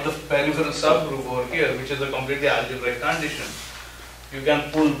of the peripheral subgroup over here, which is a completely algebraic condition, you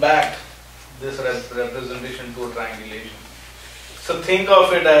can pull back this representation to a triangulation. So think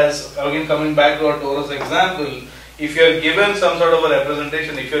of it as, again coming back to our torus example, if you are given some sort of a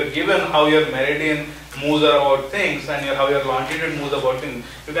representation, if you are given how your meridian moves about things and how your longitude moves about things,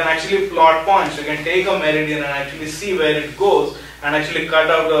 you can actually plot points. You can take a meridian and actually see where it goes and actually cut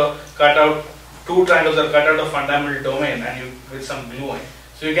out two triangles or cut out a fundamental domain and with some gluing.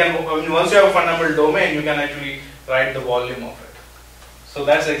 So you can, once you have a fundamental domain, you can actually write the volume of it. So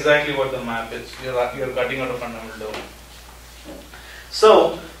that's exactly what the map is. You're cutting out a fundamental domain.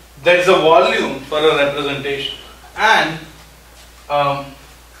 So there is a volume for a representation, and so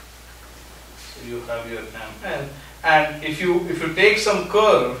you have your MN, and if you take some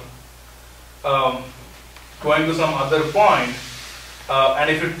curve going to some other point, and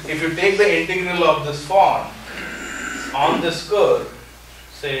if you take the integral of this form on this curve,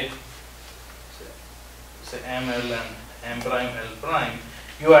 say ML and M prime L prime,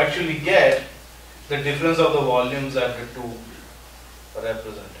 you actually get the difference of the volumes at the two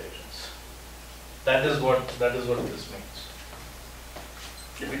representations. That is what this means.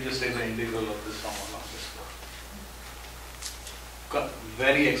 Let me just take the integral of this form along this curve.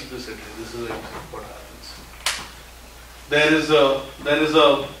 Very explicitly, this is what happens. There is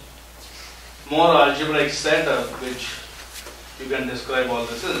a more algebraic setup which you can describe all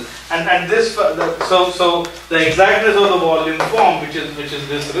this is, and this so the exactness of the volume form, which is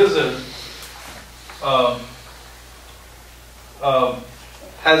this result,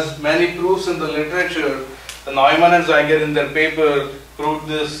 has many proofs in the literature. The Neumann and Zeiger in their paper proved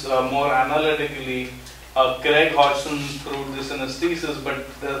this more analytically. Craig Hodgson proved this in his thesis, but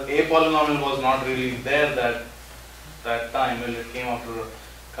the A-Polynomial was not really there that time. Well, it came after a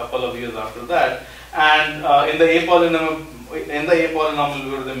couple of years after that. And in the A-Polynomial,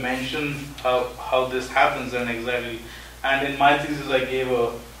 where they mention how this happens and exactly. And in my thesis, I gave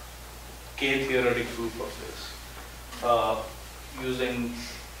a K-theoretic proof of this using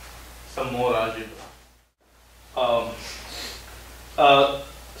some more algebra.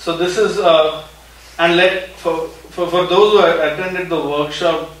 So this is and for those who attended the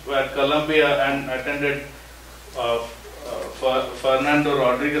workshop at Columbia and attended Fernando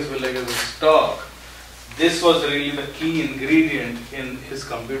Rodriguez Villegas' talk, this was really the key ingredient in his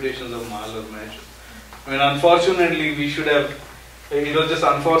computations of Mahler measure. I mean, unfortunately, it was just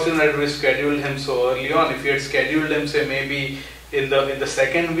unfortunate we scheduled him so early on. If we had scheduled him, say, maybe in the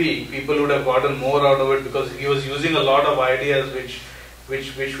second week, people would have gotten more out of it, because he was using a lot of ideas which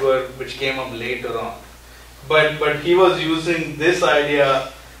came up later on. But he was using this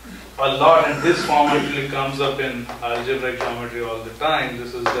idea a lot, and this form actually comes up in algebraic geometry all the time.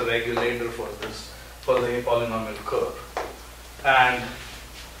 This is the regulator for the A-polynomial curve, and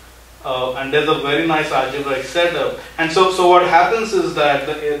there's a very nice algebraic setup. And so what happens is that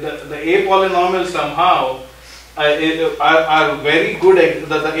the A-polynomials somehow are very good.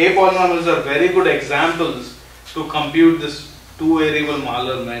 The A-polynomials are very good examples to compute this two-variable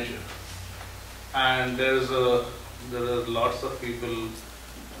Mahler measure. And there are lots of people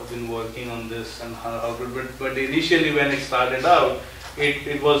have been working on this and how good. But initially, when it started out,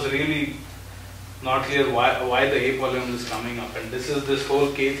 it was really not clear why the A-polynomial is coming up, and this is this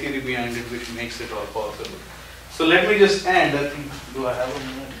whole K theory behind it which makes it all possible. So let me just end. I think, do I have a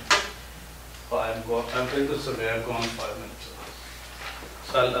minute? Oh, I'm trying to survey. I've gone 5 minutes.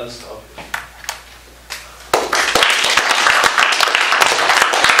 So I'll stop here.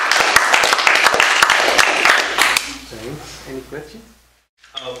 Thanks. Any questions?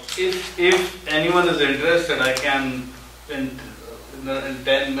 If anyone is interested, I can in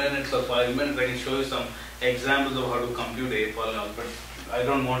 10 minutes or 5 minutes, I can show you some examples of how to compute A-polynomial. But I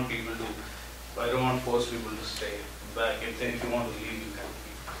don't want to force people to stay back. If you want to leave, you can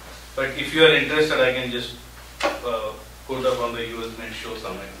leave. But if you are interested, I can just put up on the USB and show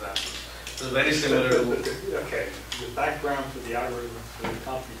some examples. It's very similar to. Okay, the background for the algorithm for the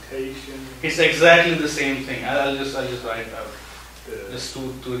computation. It's exactly the same thing. I'll just write it out. Just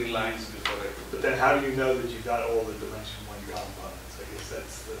two lines before it. But then how do you know that you got all the dimension one components? I guess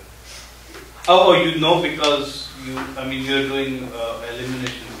that's the. Oh, you know because you're doing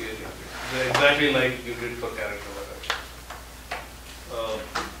elimination theory. They're exactly like you did for character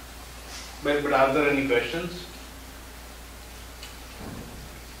variable. But are there any questions?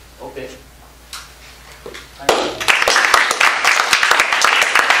 Okay.